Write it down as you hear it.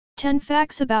10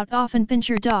 Facts about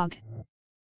Affenpinscher Dog.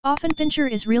 Affenpinscher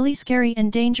is really scary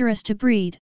and dangerous to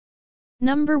breed.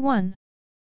 Number 1.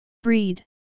 Breed.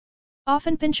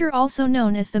 Affenpinscher, also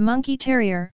known as the Monkey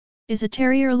Terrier, is a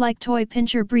terrier-like toy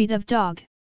pinscher breed of dog.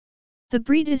 The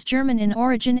breed is German in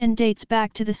origin and dates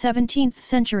back to the 17th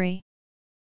century.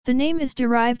 The name is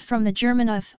derived from the German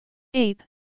Aff, ape,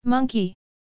 monkey.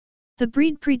 The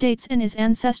breed predates and is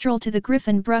ancestral to the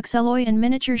Griffon Bruxellois and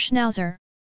miniature Schnauzer.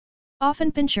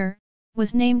 Affenpinscher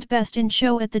was named Best in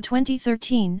Show at the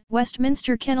 2013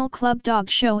 Westminster Kennel Club Dog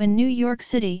Show in New York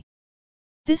City.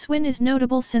 This win is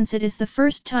notable since it is the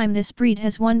first time this breed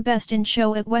has won Best in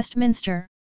Show at Westminster.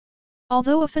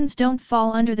 Although Affens don't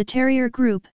fall under the terrier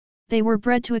group, they were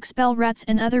bred to expel rats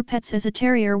and other pets as a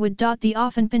terrier would. The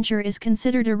Affenpinscher is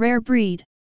considered a rare breed.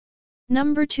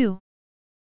 Number 2.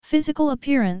 Physical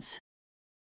appearance.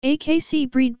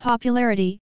 AKC breed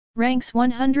popularity, ranks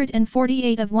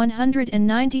 148 of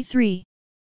 193.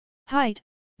 Height,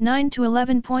 9 to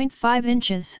 11.5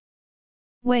 inches.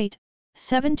 Weight,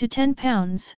 7 to 10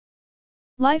 pounds.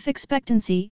 Life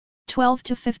expectancy, 12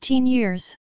 to 15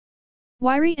 years.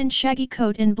 Wiry and shaggy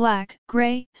coat in black,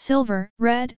 grey, silver,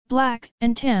 red, black,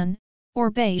 and tan,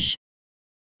 or beige.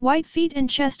 White feet and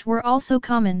chest were also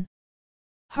common.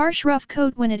 Harsh rough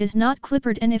coat when it is not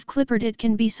clippered, and if clippered it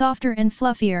can be softer and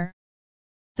fluffier.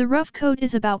 The rough coat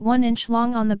is about 1 inch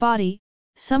long on the body,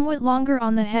 somewhat longer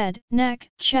on the head, neck,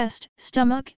 chest,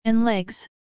 stomach, and legs.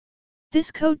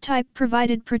 This coat type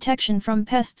provided protection from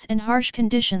pests and harsh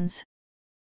conditions.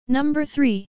 Number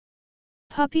 3.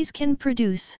 Puppies can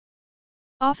produce.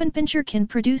 Affenpinscher can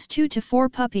produce 2 to 4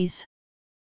 puppies.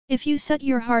 If you set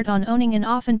your heart on owning an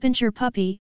Affenpinscher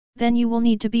puppy, then you will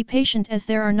need to be patient as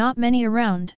there are not many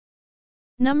around.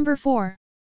 Number 4.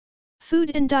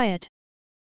 Food and diet.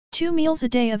 2 meals a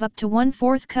day of up to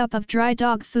 1/4 cup of dry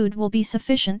dog food will be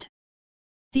sufficient.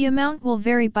 The amount will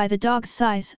vary by the dog's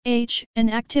size, age,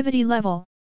 and activity level.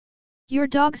 Your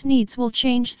dog's needs will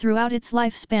change throughout its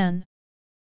lifespan.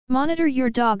 Monitor your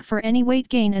dog for any weight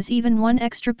gain, as even 1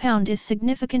 extra pound is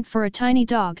significant for a tiny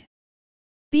dog.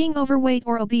 Being overweight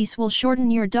or obese will shorten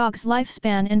your dog's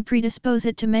lifespan and predispose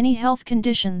it to many health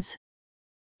conditions.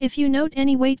 If you note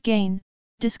any weight gain,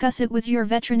 discuss it with your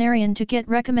veterinarian to get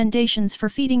recommendations for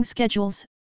feeding schedules,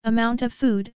 amount of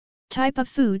food, type of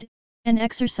food, and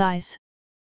exercise.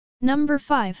 Number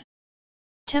 5.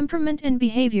 Temperament and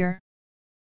behavior.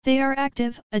 They are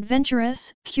active,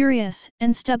 adventurous, curious,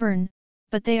 and stubborn,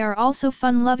 but they are also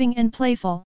fun-loving and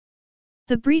playful.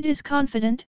 The breed is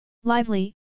confident,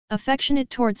 lively,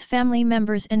 affectionate towards family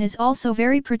members, and is also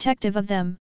very protective of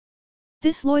them.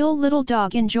 This loyal little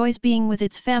dog enjoys being with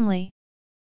its family.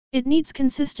 It needs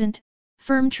consistent,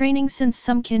 firm training since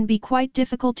some can be quite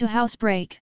difficult to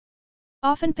housebreak.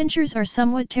 Affenpinschers are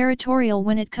somewhat territorial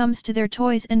when it comes to their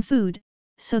toys and food,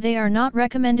 so they are not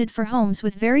recommended for homes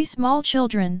with very small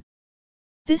children.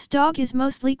 This dog is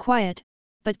mostly quiet,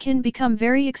 but can become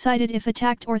very excited if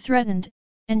attacked or threatened,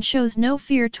 and shows no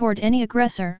fear toward any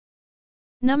aggressor.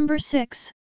 Number 6.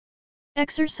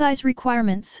 Exercise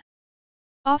requirements.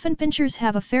 Affenpinschers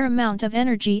have a fair amount of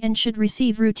energy and should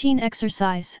receive routine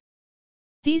exercise.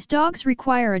 These dogs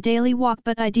require a daily walk,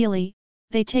 but ideally,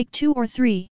 they take 2 or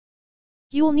 3.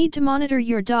 You will need to monitor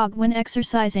your dog when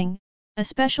exercising,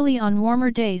 especially on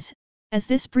warmer days, as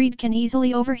this breed can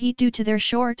easily overheat due to their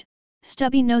short,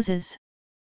 stubby noses.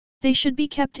 They should be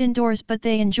kept indoors, but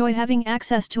they enjoy having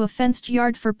access to a fenced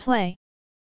yard for play.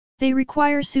 They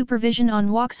require supervision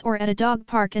on walks or at a dog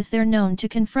park, as they're known to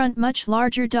confront much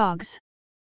larger dogs.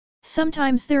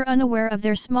 Sometimes they're unaware of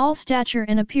their small stature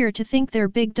and appear to think they're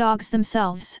big dogs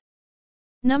themselves.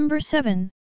 Number 7.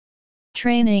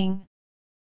 Training.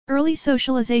 Early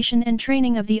socialization and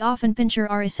training of the Affenpinscher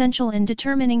are essential in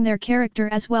determining their character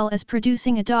as well as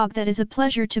producing a dog that is a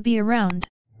pleasure to be around.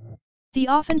 The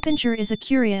Affenpinscher is a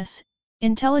curious,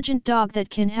 intelligent dog that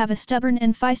can have a stubborn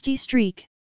and feisty streak.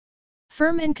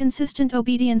 Firm and consistent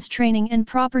obedience training and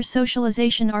proper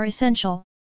socialization are essential.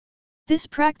 This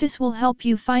practice will help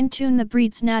you fine-tune the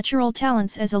breed's natural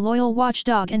talents as a loyal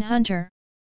watchdog and hunter.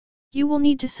 You will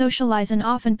need to socialize an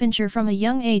Affenpinscher from a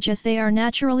young age, as they are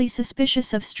naturally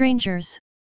suspicious of strangers.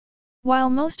 While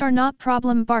most are not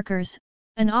problem barkers,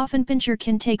 an Affenpinscher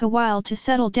can take a while to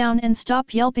settle down and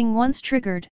stop yelping once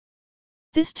triggered.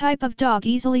 This type of dog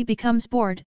easily becomes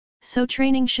bored, so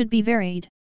training should be varied.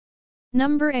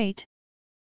 Number 8.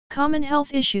 Common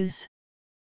health issues.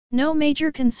 No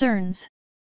major concerns.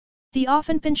 The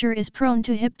Affenpinscher is prone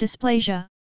to hip dysplasia.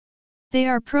 They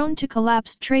are prone to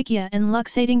collapsed trachea and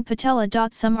luxating patella.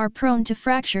 Some are prone to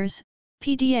fractures,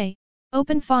 PDA,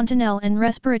 open fontanelle, and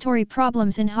respiratory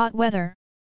problems in hot weather.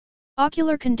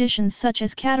 Ocular conditions such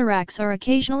as cataracts are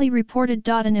occasionally reported.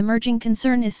 An emerging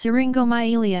concern is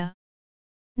syringomyelia.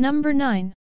 Number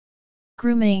 9.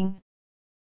 Grooming.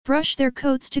 Brush their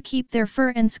coats to keep their fur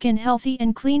and skin healthy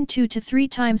and clean 2 to 3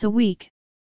 times a week.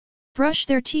 Brush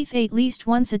their teeth at least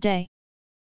once a day.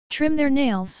 Trim their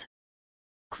nails.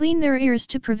 Clean their ears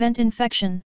to prevent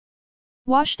infection.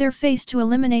 Wash their face to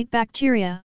eliminate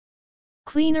bacteria.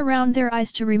 Clean around their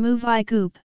eyes to remove eye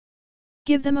goop.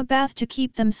 Give them a bath to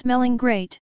keep them smelling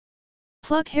great.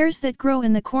 Pluck hairs that grow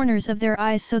in the corners of their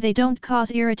eyes so they don't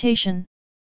cause irritation.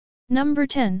 Number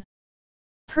 10.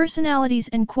 Personalities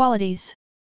and qualities.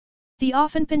 The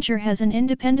Affenpinscher has an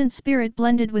independent spirit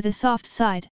blended with a soft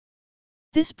side.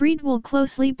 This breed will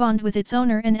closely bond with its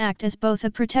owner and act as both a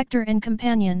protector and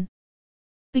companion.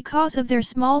 Because of their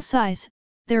small size,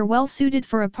 they're well suited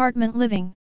for apartment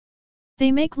living.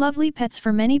 They make lovely pets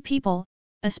for many people,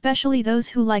 especially those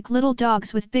who like little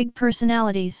dogs with big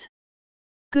personalities.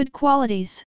 Good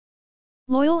qualities.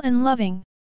 Loyal and loving.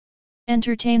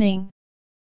 Entertaining.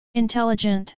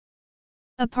 Intelligent.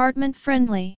 Apartment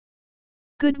friendly.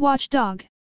 Good watchdog.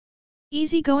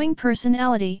 Easygoing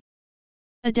personality.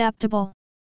 Adaptable.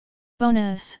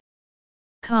 Bonus.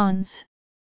 Cons.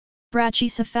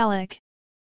 Brachycephalic.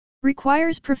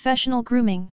 Requires professional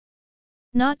grooming.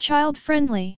 Not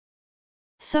child-friendly.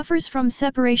 Suffers from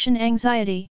separation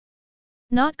anxiety.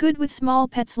 Not good with small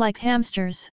pets like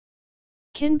hamsters.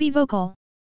 Can be vocal.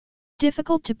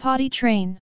 Difficult to potty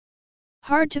train.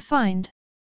 Hard to find.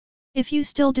 If you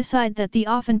still decide that the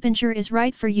Affenpinscher is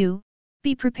right for you,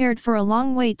 be prepared for a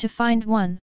long wait to find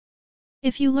one.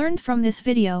 If you learned from this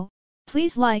video,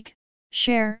 please like,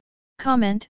 share,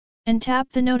 comment, and tap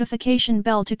the notification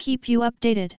bell to keep you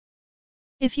updated.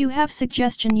 If you have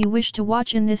suggestion you wish to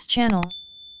watch in this channel,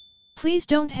 please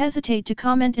don't hesitate to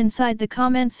comment inside the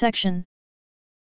comment section.